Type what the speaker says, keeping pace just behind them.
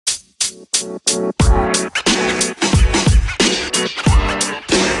Bags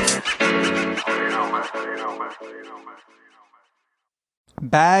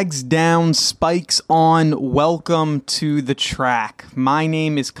down, spikes on, welcome to the track. My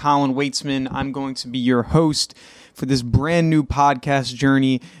name is Colin Waitsman. I'm going to be your host for this brand new podcast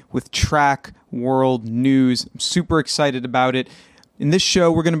journey with Track World News. I'm super excited about it. In this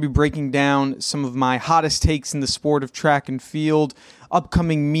show, we're going to be breaking down some of my hottest takes in the sport of track and field,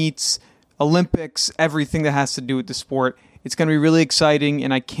 upcoming meets, Olympics, everything that has to do with the sport. It's going to be really exciting,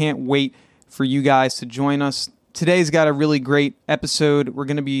 and I can't wait for you guys to join us. Today's got a really great episode. We're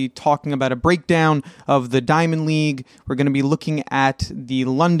going to be talking about a breakdown of the Diamond League. We're going to be looking at the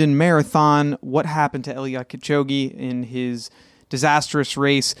London Marathon, what happened to Eliud Kipchoge in his disastrous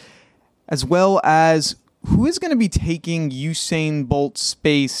race, as well as who is going to be taking Usain Bolt's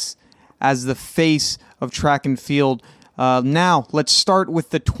space as the face of track and field. Now, let's start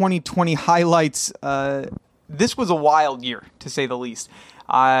with the 2020 highlights. This was a wild year, to say the least.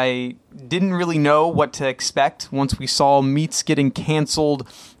 I didn't really know what to expect once we saw meets getting canceled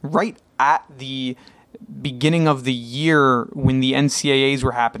right at the beginning of the year when the NCAAs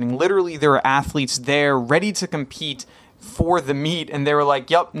were happening. Literally, there were athletes there ready to compete for the meet, and they were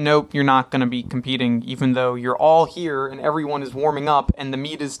like, yep, nope, you're not going to be competing, even though you're all here and everyone is warming up and the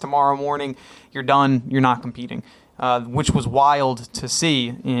meet is tomorrow morning. You're done. You're not competing, which was wild to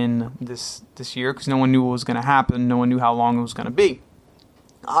see in this year because no one knew what was going to happen. No one knew how long it was going to be.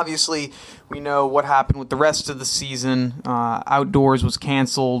 Obviously, we know what happened with the rest of the season. Outdoors was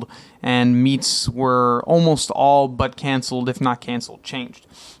canceled, and meets were almost all but canceled, if not canceled, changed.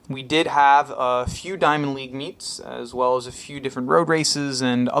 We did have a few Diamond League meets, as well as a few different road races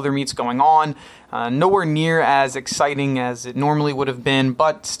and other meets going on. Nowhere near as exciting as it normally would have been,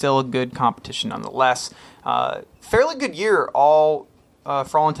 but still a good competition nonetheless. Fairly good year,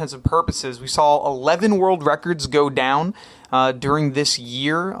 for all intents and purposes. We saw 11 world records go down during this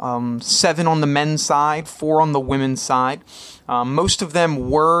year, 7 on the men's side, 4 on the women's side. Most of them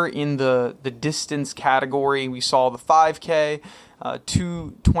were in the distance category. We saw the 5K,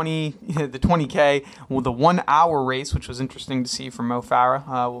 220, the 20K, the 1 hour race, which was interesting to see from Mo Farah.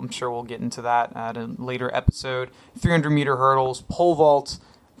 I'm sure we'll get into that at a later episode. 300 meter hurdles, pole vaults,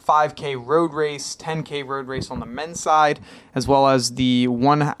 5K road race, 10K road race on the men's side, as well as the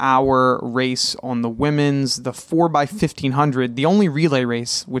 1 hour race on the women's, the 4x1500, the only relay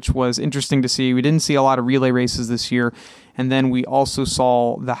race, which was interesting to see. We didn't see a lot of relay races this year. And then we also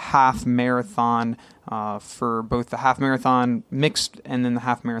saw the half marathon for both the half marathon mixed and then the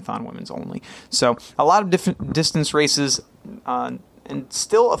half marathon women's only. So a lot of different distance races, and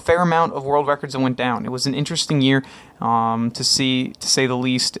still a fair amount of world records that went down. It was an interesting year to say the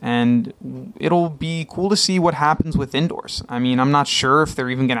least, and it'll be cool to see what happens with indoors. I mean, I'm not sure if they're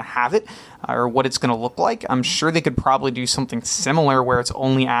even going to have it or what it's going to look like. I'm sure they could probably do something similar where it's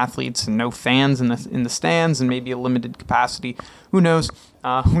only athletes and no fans in the stands and maybe a limited capacity. Who knows?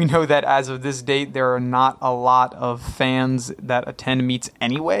 We know that as of this date, there are not a lot of fans that attend meets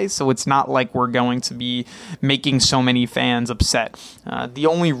anyway, so it's not like we're going to be making so many fans upset. The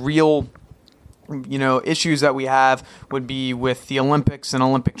only real issues that we have would be with the Olympics and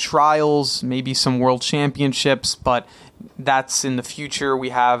Olympic trials, maybe some world championships, but that's in the future. We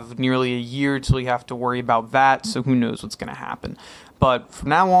have nearly a year till we have to worry about that, so who knows what's going to happen. But from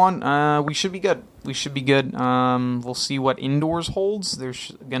now on, we should be good. We'll see what indoors holds.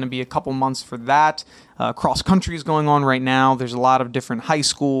 There's going to be a couple months for that. Cross country is going on right now. There's a lot of different high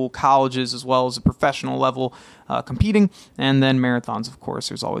school, colleges, as well as a professional level competing. And then marathons, of course.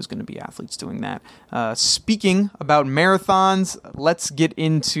 There's always going to be athletes doing that. Speaking about marathons, let's get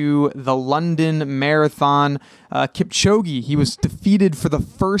into the London Marathon. Kipchoge, he was defeated for the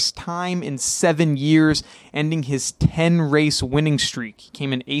first time in 7 years, ending his 10-race winning streak. He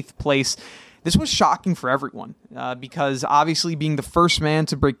came in 8th place. This was shocking for everyone because obviously being the first man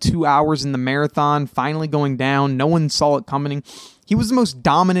to break 2 hours in the marathon, finally going down, no one saw it coming. He was the most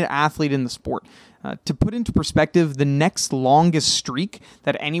dominant athlete in the sport. To put into perspective, the next longest streak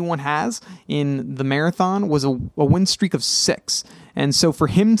that anyone has in the marathon was a win streak of 6. And so for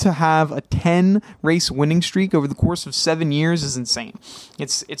him to have a 10-race winning streak over the course of 7 years is insane.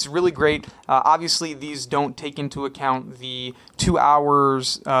 It's really great. Obviously, these don't take into account the 2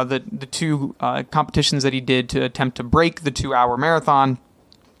 hours, the two competitions that he did to attempt to break the 2 hour marathon.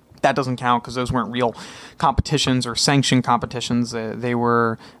 that doesn't count because those weren't real competitions or sanctioned competitions. They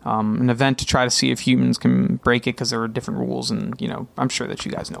were an event to try to see if humans can break it because there were different rules, and I'm sure that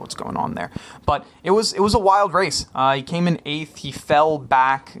you guys know what's going on there. But it was a wild race. He came in 8th. He fell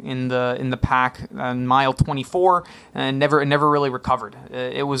back in the pack on mile 24 and never really recovered.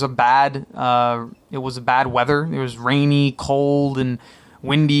 It was a bad weather. It was rainy, cold, and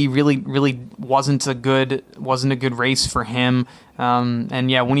windy. Really wasn't a good race for him.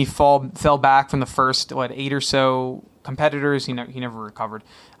 And yeah, when he fell back from the first 8 or so competitors, he never recovered.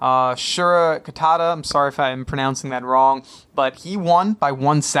 Shura Katada, I'm sorry if I'm pronouncing that wrong, but he won by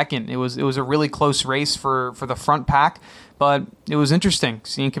 1 second. It was a really close race for the front pack, but it was interesting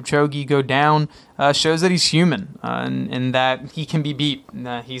seeing Kipchoge go down. Shows that he's human, and that he can be beat.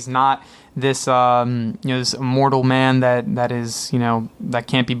 He's not this this immortal man that is that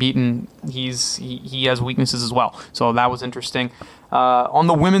can't be beaten. He has weaknesses as well. So that was interesting. On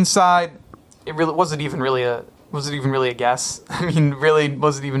the women's side, it really wasn't even really a guess. I mean, really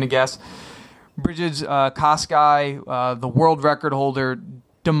wasn't even a guess. Bridget Kosgei, the world record holder,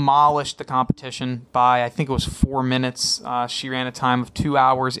 demolished the competition by, I think it was 4 minutes. She ran a time of 2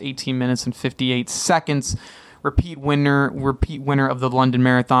 hours, 18 minutes, and 58 seconds. Repeat winner of the London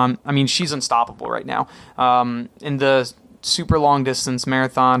Marathon. I mean, she's unstoppable right now. In the super long distance,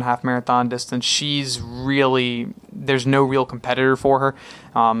 marathon, half marathon distance, there's no real competitor for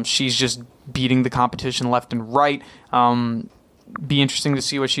her. She's just beating the competition left and right. Be interesting to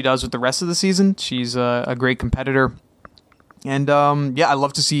see what she does with the rest of the season. She's a great competitor. And I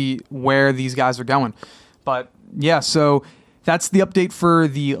love to see where these guys are going. But yeah, so that's the update for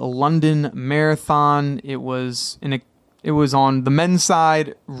the London Marathon. It was on the men's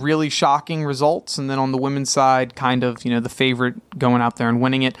side, really shocking results, and then on the women's side, kind of the favorite going out there and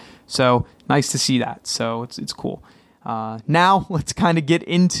winning it. So nice to see that. So it's cool. Now let's kind of get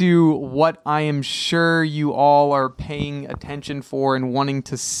into what I am sure you all are paying attention for and wanting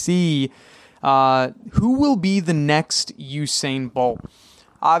to see. Who will be the next Usain Bolt?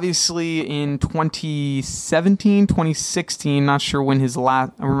 Obviously, in 2017, 2016, not sure when I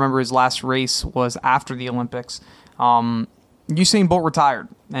remember his last race was after the Olympics. Usain Bolt retired,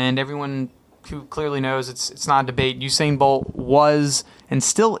 and everyone who clearly knows it's not a debate. Usain Bolt was and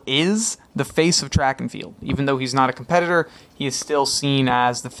still is the face of track and field. Even though he's not a competitor, he is still seen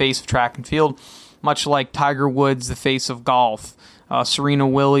as the face of track and field, much like Tiger Woods, the face of golf. Serena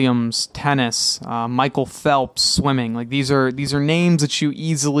Williams, tennis, Michael Phelps, swimming. Like these are names that you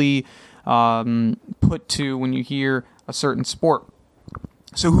easily put to when you hear a certain sport.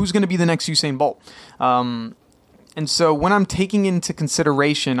 So who's going to be the next Usain Bolt? And so when I'm taking into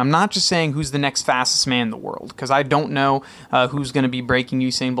consideration, I'm not just saying who's the next fastest man in the world, because I don't know who's going to be breaking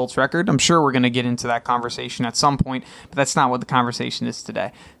Usain Bolt's record. I'm sure we're going to get into that conversation at some point, but that's not what the conversation is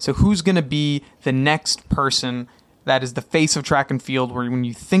today. So who's going to be the next person that is the face of track and field, where when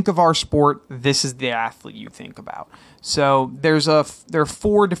you think of our sport, this is the athlete you think about? So there are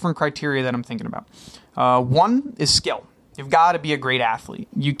 4 different criteria that I'm thinking about. One is skill. You've got to be a great athlete.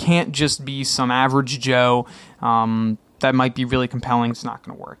 You can't just be some average Joe that might be really compelling. It's not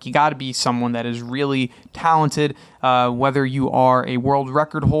going to work. You got to be someone that is really talented, whether you are a world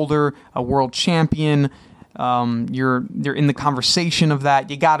record holder, a world champion, you're in the conversation of that.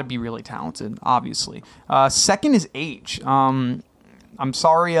 You got to be really talented, obviously. Second is age. I'm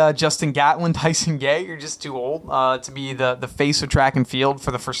sorry, Justin Gatlin, Tyson Gay, you're just too old to be the face of track and field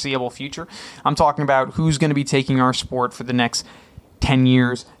for the foreseeable future. I'm talking about who's going to be taking our sport for the next 10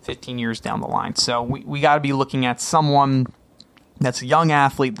 years, 15 years down the line. So we got to be looking at someone that's a young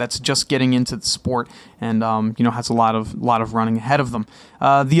athlete that's just getting into the sport and has a lot of running ahead of them.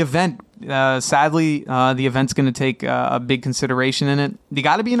 The event. Sadly, the event's going to take a big consideration in it. You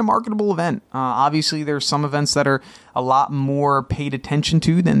got to be in a marketable event. Obviously, there's some events that are a lot more paid attention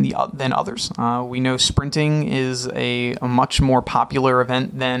to than others. We know sprinting is a much more popular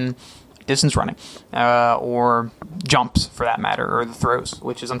event than distance running, or jumps for that matter, or the throws,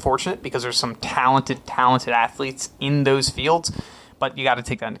 which is unfortunate because there's some talented athletes in those fields, but you got to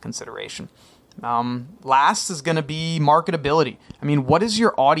take that into consideration. Last is going to be marketability. I mean, what is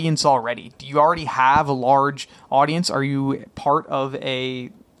your audience already? Do you already have a large audience? Are you part of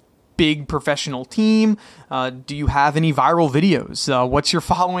a big professional team? Do you have any viral videos? What's your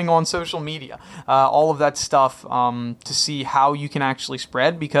following on social media? All of that stuff to see how you can actually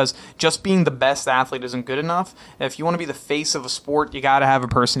spread, because just being the best athlete isn't good enough. If you want to be the face of a sport, you got to have a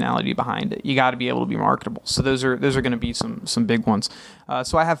personality behind it. You got to be able to be marketable. So those are going to be some big ones.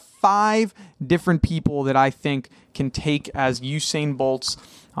 So I have 5 different people that I think can take as Usain Bolt's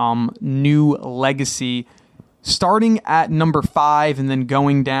new legacy Starting at number 5 and then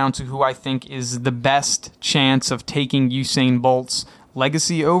going down to who I think is the best chance of taking Usain Bolt's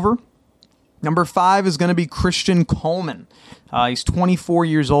legacy over. Number 5 is going to be Christian Coleman. He's 24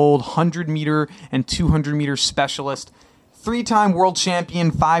 years old, 100-meter and 200-meter specialist, 3-time world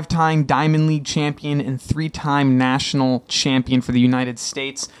champion, 5-time Diamond League champion, and 3-time national champion for the United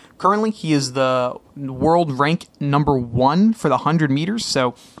States. Currently, he is the world rank number 1 for the 100 meters,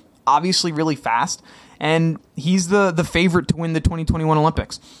 so obviously really fast. And he's the favorite to win the 2021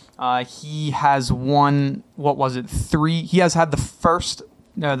 Olympics. He has won, 3? He has had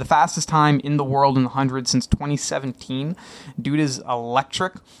the fastest time in the world in the 100 since 2017. Dude is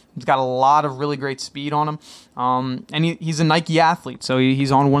electric. He's got a lot of really great speed on him. And he's a Nike athlete, so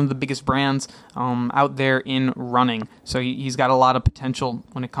he's on one of the biggest brands out there in running. So he's got a lot of potential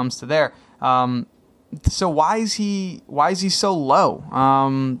when it comes to there. So why is he so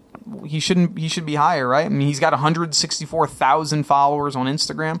low? He should be higher, right? I mean, he's got 164,000 followers on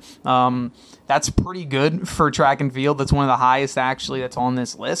Instagram. That's pretty good for track and field. That's one of the highest, actually, that's on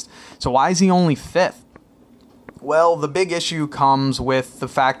this list. So why is he only 5th? Well, the big issue comes with the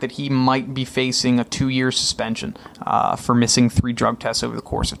fact that he might be facing a 2-year suspension for missing 3 drug tests over the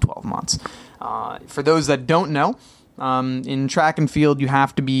course of 12 months. For those that don't know, in track and field, you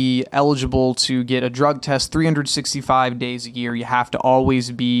have to be eligible to get a drug test 365 days a year. You have to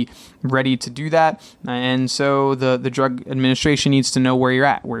always be ready to do that. And so the drug administration needs to know where you're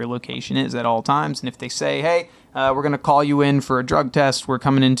at, where your location is at all times. And if they say, hey, we're going to call you in for a drug test, we're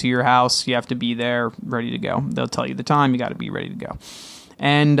coming into your house, you have to be there ready to go. They'll tell you the time, you got to be ready to go.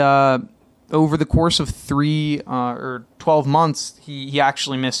 And over the course of 3 or 12 months, he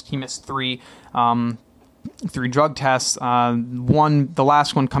actually missed 3 drug tests. The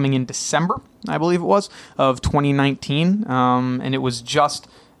last one coming in December, I believe it was, of 2019. And it was just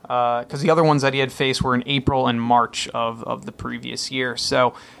because the other ones that he had faced were in April and March of the previous year.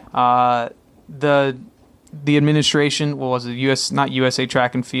 So the administration, was it not USA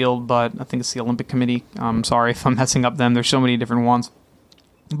Track and Field, but I think it's the Olympic Committee. I'm sorry if I'm messing up them. There's so many different ones.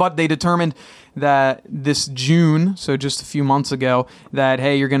 But they determined that this June, so just a few months ago, that,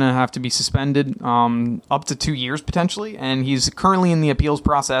 hey, you're going to have to be suspended up to 2 years potentially. And he's currently in the appeals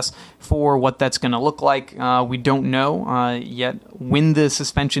process for what that's going to look like. We don't know yet when the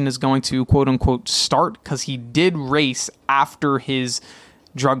suspension is going to, quote unquote, start, because he did race after his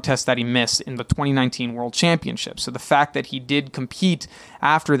drug test that he missed in the 2019 World Championship. So the fact that he did compete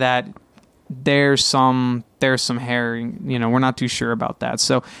after that, there's some hair, we're not too sure about that.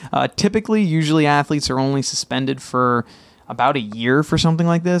 So usually athletes are only suspended for about a year for something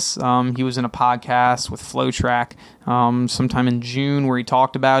like this. He was in a podcast with FlowTrack sometime in June where he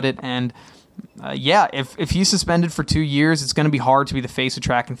talked about it. And if he's suspended for 2 years, it's going to be hard to be the face of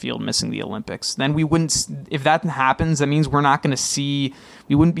track and field missing the Olympics. Then if that happens, that means we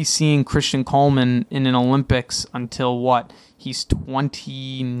wouldn't be seeing Christian Coleman in an Olympics until he's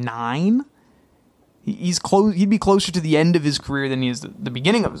 29? He'd be closer to the end of his career than he is the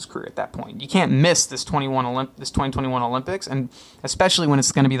beginning of his career at that point. You can't miss this 2021 Olympics, and especially when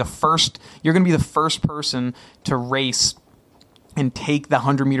it's going to be you're going to be the first person to race and take the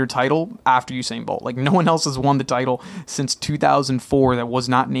 100-meter title after Usain Bolt. Like, no one else has won the title since 2004 that was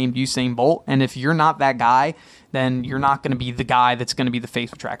not named Usain Bolt. And if you're not that guy, then you're not going to be the guy that's going to be the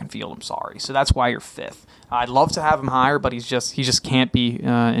face of track and field. I'm sorry. So that's why you're 5th. I'd love to have him higher, but he just can't be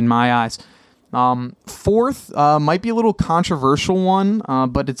in my eyes. 4th might be a little controversial one,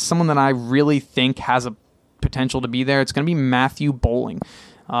 but it's someone that I really think has a potential to be there. It's going to be Matthew Boling.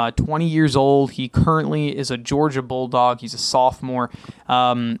 20 years old. He currently is a Georgia Bulldog. He's a sophomore.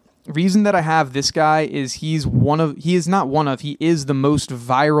 Reason that I have this guy is he is the most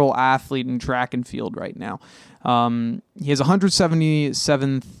viral athlete in track and field right now. He has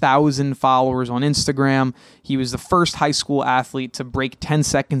 177,000 followers on Instagram. He was the first high school athlete to break 10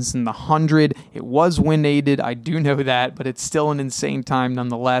 seconds in the 100. It was wind aided, I do know that, but it's still an insane time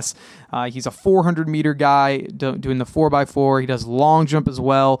nonetheless. He's a 400-meter guy doing the 4x4. He does long jump as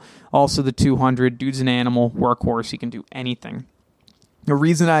well, also the 200. Dude's an animal, workhorse. He can do anything. The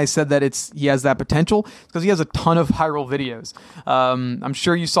reason I said that he has that potential is because he has a ton of viral videos. I'm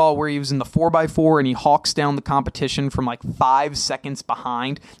sure you saw where he was in the 4x4 and he hawks down the competition from like 5 seconds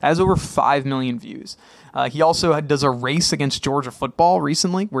behind. That has over 5 million views. He also does a race against Georgia football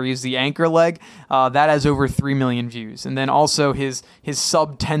recently where he's the anchor leg. That has over 3 million views. And then also his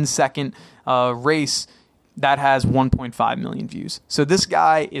sub 10 second race that has 1.5 million views. So this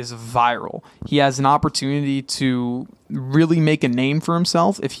guy is viral. He has an opportunity to really make a name for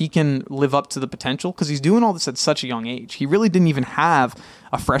himself if he can live up to the potential, because he's doing all this at such a young age. He really didn't even have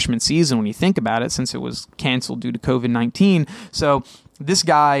a freshman season when you think about it, since it was canceled due to COVID-19. So this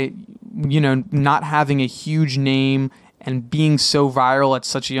guy, not having a huge name and being so viral at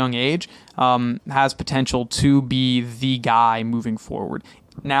such a young age has potential to be the guy moving forward.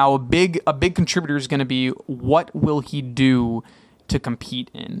 Now, a big contributor is going to be, what will he do to compete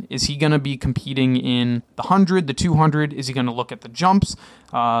in? Is he going to be competing in the 100, the 200? Is he going to look at the jumps,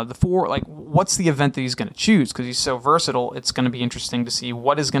 the 4? Like, what's the event that he's going to choose? Because he's so versatile, it's going to be interesting to see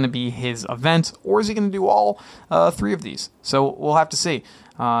what is going to be his event, or is he going to do all 3 of these? So we'll have to see.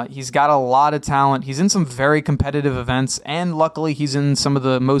 He's got a lot of talent. He's in some very competitive events, and luckily he's in some of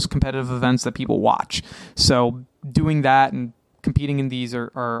the most competitive events that people watch. So doing that and competing in these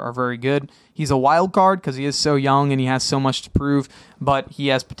are very good. He's a wild card because he is so young and he has so much to prove, but he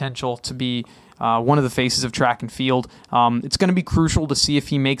has potential to be one of the faces of track and field. It's going to be crucial to see if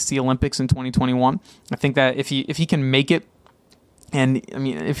he makes the Olympics in 2021. I think that if he can make it, and I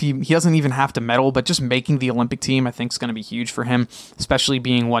mean, if he doesn't even have to medal, but just making the Olympic team, I think is going to be huge for him, especially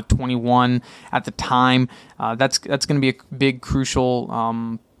being 21 at the time. That's going to be a big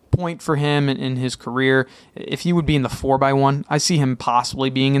crucial point for him in his career. If he would be in the 4x1, I see him possibly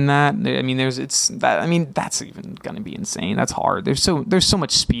being in that. I mean, that's even going to be insane. That's hard. There's so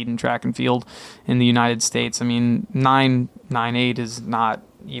much speed in track and field in the United States. I mean, 9.98 is not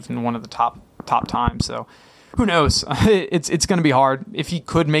even one of the top times. So who knows? It's going to be hard. If he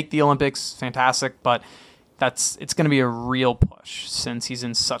could make the Olympics, fantastic. But it's going to be a real push since he's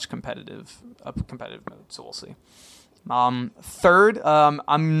in such competitive mode. So we'll see. Third,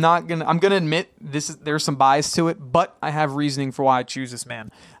 I'm gonna admit there's some bias to it, but I have reasoning for why I choose this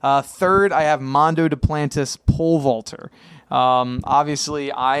man. Third, I have Mondo Duplantis, pole vaulter.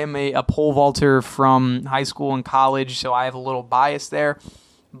 Obviously I am a pole vaulter from high school and college, so I have a little bias there,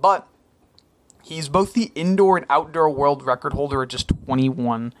 but he's both the indoor and outdoor world record holder at just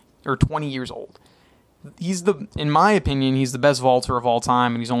 21 or 20 years old. In my opinion, he's the best vaulter of all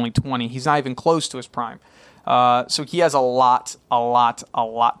time, and he's only 20. He's not even close to his prime. So he has a lot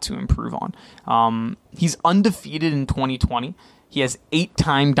to improve on. He's undefeated in 2020. He has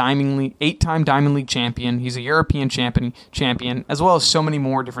 8-time Diamond League champion. He's a European champion, as well as so many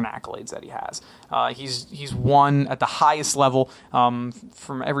more different accolades that he has. He's won at the highest level,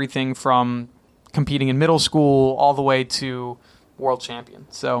 from everything from competing in middle school all the way to world champion.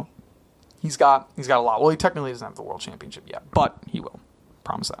 So he's got a lot. Well, he technically doesn't have the world championship yet, but he will.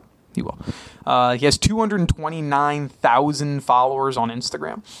 Promise that. He will. He has 229,000 followers on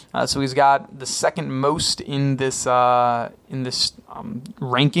Instagram, so he's got the second most in this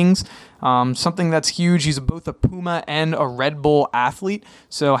rankings. Something that's huge. He's both a Puma and a Red Bull athlete,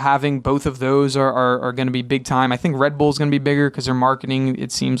 so having both of those are going to be big time. I think Red Bull is going to be bigger because their marketing.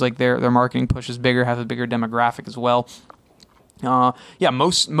 It seems like their marketing push is bigger, has a bigger demographic as well.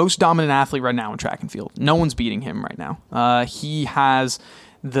 Most dominant athlete right now in track and field. No one's beating him right now. He has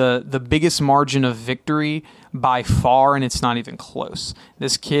the biggest margin of victory by far, and it's not even close.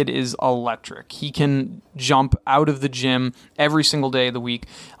 This kid is electric. He can jump out of the gym every single day of the week.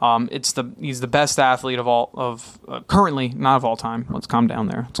 He's the best athlete currently, not of all time. Let's calm down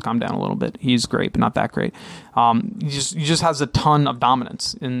there. Let's calm down a little bit. He's great, but not that great. He just has a ton of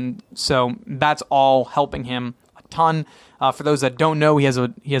dominance, and so that's all helping him a ton. For those that don't know, he has a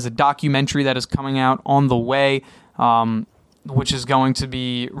documentary that is coming out on the way, which is going to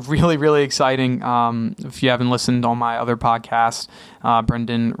be really, really exciting. If you haven't listened on my other podcast,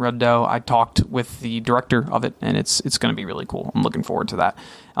 Brendan Ruddow, I talked with the director of it, and it's going to be really cool. I'm looking forward to that.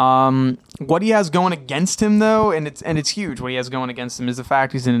 What he has going against him, though, and it's huge. What he has going against him is the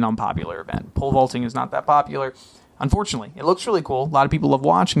fact he's in an unpopular event. Pole vaulting is not that popular. Unfortunately, it looks really cool. A lot of people love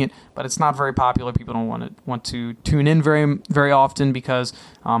watching it, but it's not very popular. People don't want to tune in very, very often because,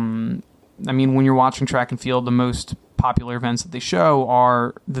 when you're watching track and field, the most popular events that they show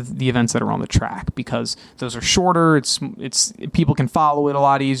are the events that are on the track because those are shorter. It's people can follow it a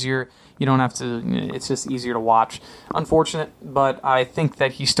lot easier. You don't have to. It's just easier to watch. Unfortunate, but I think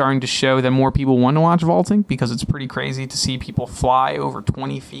that he's starting to show that more people want to watch vaulting because it's pretty crazy to see people fly over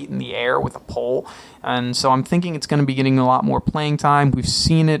 20 feet in the air with a pole. And so I'm thinking it's going to be getting a lot more playing time. We've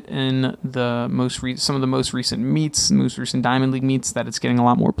seen it in some of the most recent meets, most recent Diamond League meets, that it's getting a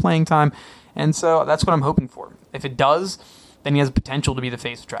lot more playing time. And so that's what I'm hoping for. If it does, then he has potential to be the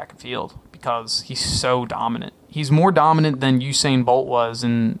face of track and field because he's so dominant. He's more dominant than Usain Bolt was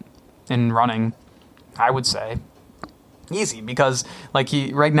in running, I would say. Easy, because like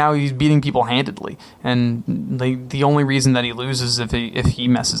right now he's beating people handedly, and the only reason that he loses if he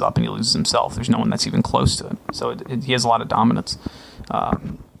messes up and he loses himself. There's no one that's even close to him, so he has a lot of dominance.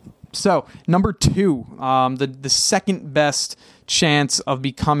 So number 2, the second best chance of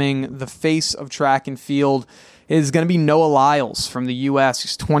becoming the face of track and field is going to be Noah Lyles from the U.S.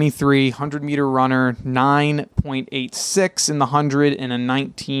 He's 23, 100-meter runner, 9.86 in the 100 and a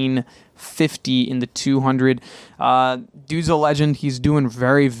 19.50 in the 200. Dude's a legend. He's doing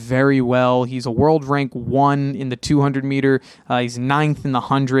very, very well. He's a world rank 1 in the 200-meter. He's 9th in the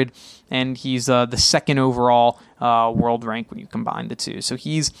 100, and he's the second overall world rank when you combine the two. So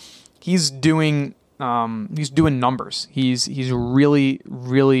he's doing numbers. He's really,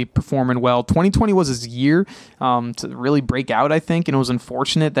 really performing well. 2020 was his year to really break out, I think, and it was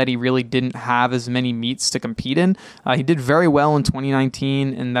unfortunate that he really didn't have as many meets to compete in. He did very well in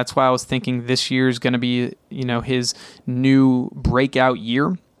 2019, and that's why I was thinking this year is going to be, his new breakout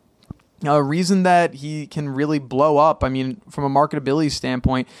year. A reason that he can really blow up, I mean, from a marketability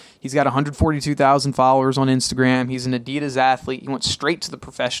standpoint, he's got 142,000 followers on Instagram. He's an Adidas athlete. He went straight to the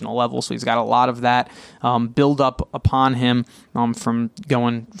professional level, so he's got a lot of that build up upon him from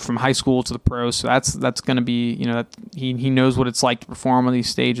going from high school to the pros. So that's going to be, that he knows what it's like to perform on these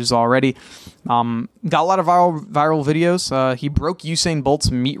stages already. Got a lot of viral videos. He broke Usain Bolt's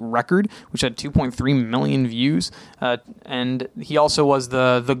meet record, which had 2.3 million views, and he also was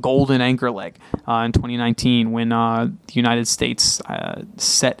the golden anchor leg in 2019 when the United States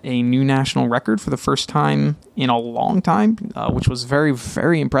set a new national record for the first time in a long time, which was very,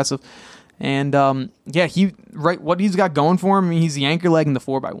 very impressive. And what he's got going for him, I mean, he's the anchor leg in the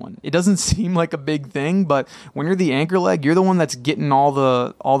 4x1. It doesn't seem like a big thing, but when you're the anchor leg, you're the one that's getting all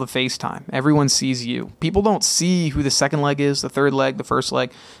the face time. Everyone sees you. People don't see who the second leg is, the third leg, the first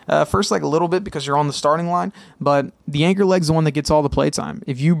leg. First leg a little bit because you're on the starting line, but the anchor leg's the one that gets all the play time.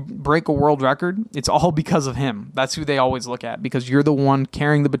 If you break a world record, it's all because of him. That's who they always look at, because you're the one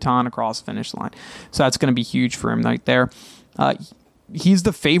carrying the baton across the finish line. So that's going to be huge for him right there. He's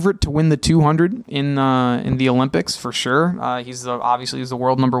the favorite to win the 200 in the Olympics for sure. He's the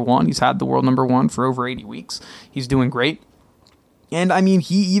world number 1. He's had the world number 1 for over 80 weeks. He's doing great. And I mean,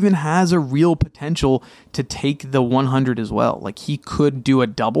 he even has a real potential to take the 100 as well. Like, he could do a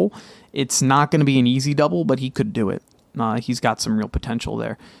double. It's not going to be an easy double, but he could do it. He's got some real potential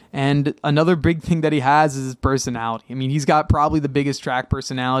there. And another big thing that he has is his personality. I mean, he's got probably the biggest track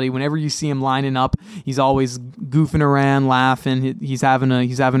personality. Whenever you see him lining up, he's always goofing around, laughing. He's having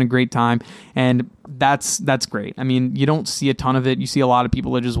a great time, and that's great. I mean, you don't see a ton of it. You see a lot of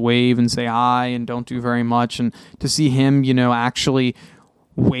people that just wave and say hi and don't do very much. And to see him, actually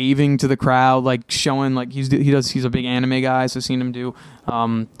waving to the crowd, like showing like he's a big anime guy, so seeing him do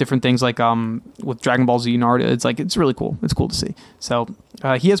different things like with Dragon Ball Z Naruto, it's really cool. It's cool to see. So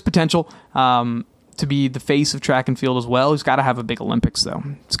he has potential to be the face of track and field as well. He's got to have a big Olympics though.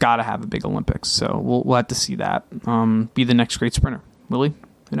 It's got to have a big Olympics. So we'll have to see that be the next great sprinter. Will he?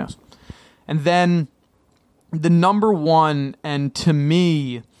 Who knows? And then the number 1, and to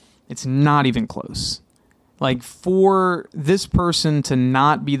me, it's not even close. Like, for this person to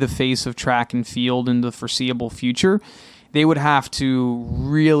not be the face of track and field in the foreseeable future, they would have to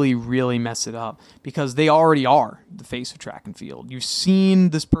really, really mess it up, because they already are the face of track and field. You've seen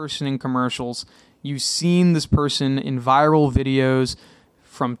this person in commercials. You've seen this person in viral videos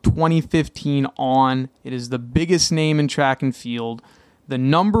from 2015 on. It is the biggest name in track and field. The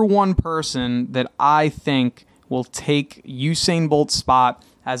number 1 person that I think will take Usain Bolt's spot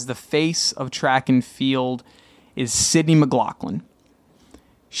as the face of track and field is Sydney McLaughlin.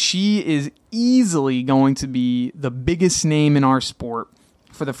 She is easily going to be the biggest name in our sport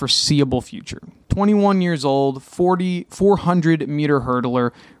for the foreseeable future. 21 years old, 400-meter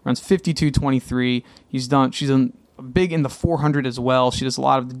hurdler, runs 52.23. She's done big in the 400 as well. She does a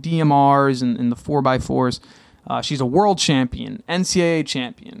lot of the DMRs and the 4x4s. She's a world champion, NCAA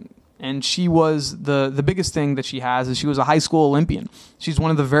champion. And she was the biggest thing that she has is she was a high school Olympian. She's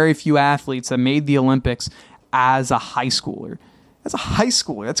one of the very few athletes that made the Olympics as a high schooler. As a high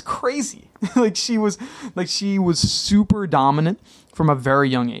schooler, that's crazy. she was super dominant from a very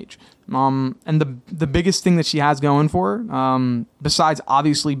young age. And the biggest thing that she has going for her, besides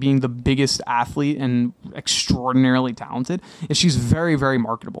obviously being the biggest athlete and extraordinarily talented, is she's very, very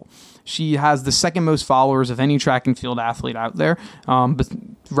marketable. She has the second most followers of any track and field athlete out there, but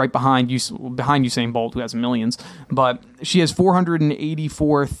right behind Usain Bolt, who has millions. But she has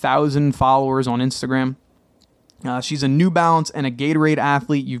 484,000 followers on Instagram. She's a New Balance and a Gatorade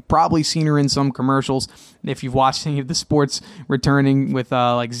athlete. You've probably seen her in some commercials if you've watched any of the sports returning with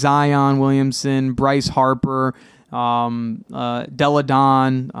like Zion Williamson, Bryce Harper, Della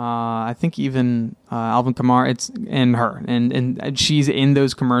Don, I think even Alvin Kamara, and her, and she's in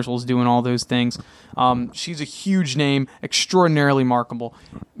those commercials doing all those things. She's a huge name, extraordinarily marketable,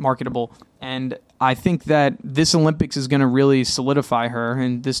 and I think that this Olympics is going to really solidify her,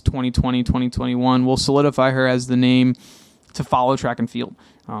 and this 2020, 2021 will solidify her as the name to follow track and field.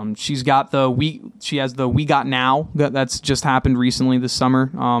 She has the We Got Now that's just happened recently this summer.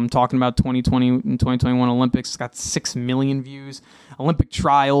 Talking about 2020 and 2021 Olympics, it's got 6 million views. Olympic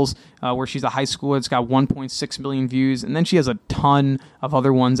Trials, where she's a high schooler, it's got 1.6 million views, and then she has a ton of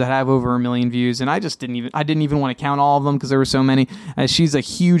other ones that have over 1 million views. And I didn't even want to count all of them because there were so many. She's a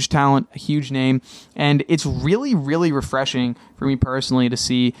huge talent, a huge name, and it's really, really refreshing for me personally to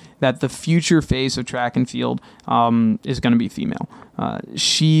see that the future face of track and field is going to be female.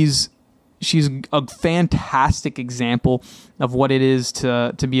 She's a fantastic example of what it is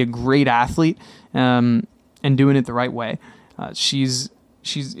to be a great athlete and doing it the right way.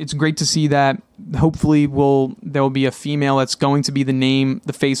 It's great to see that. Hopefully there will be a female that's going to be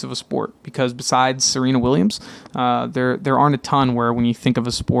the face of a sport, because besides Serena Williams, there aren't a ton where when you think of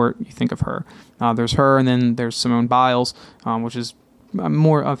a sport, you think of her. There's her, and then there's Simone Biles, which is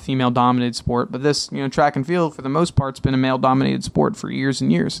more a female-dominated sport, but this, track and field, for the most part, has been a male-dominated sport for years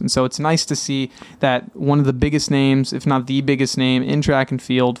and years, and so it's nice to see that one of the biggest names, if not the biggest name in track and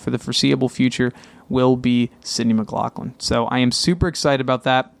field for the foreseeable future, will be Sydney McLaughlin. So I am super excited about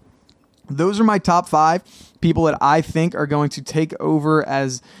that. Those are my top 5 people that I think are going to take over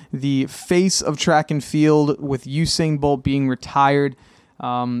as the face of track and field, with Usain Bolt being retired.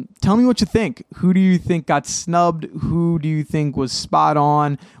 Tell me what you think. Who do you think got snubbed? Who do you think was spot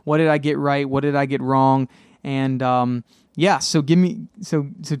on? What did I get right? What did I get wrong? And so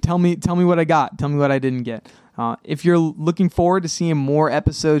tell me what I got. Tell me what I didn't get. If you're looking forward to seeing more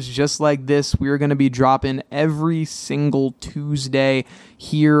episodes just like this, we're going to be dropping every single Tuesday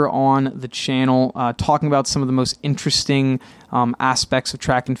here on the channel, talking about some of the most interesting aspects of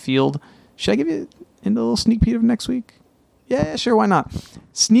track and field. Should I give you a little sneak peek of next week? Yeah, sure, why not?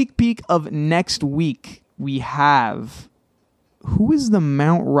 Sneak peek of next week, we have, who is the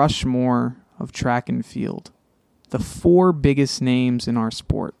Mount Rushmore of track and field? The 4 biggest names in our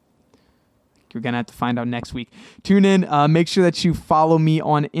sport. You're going to have to find out next week. Tune in. Make sure that you follow me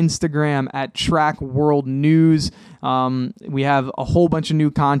on Instagram at Track World News. We have a whole bunch of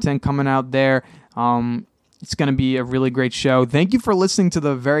new content coming out there. It's going to be a really great show. Thank you for listening to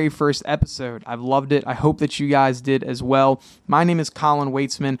the very first episode. I've loved it. I hope that you guys did as well. My name is Colin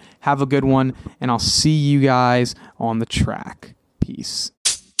Waitsman. Have a good one, and I'll see you guys on the track. Peace.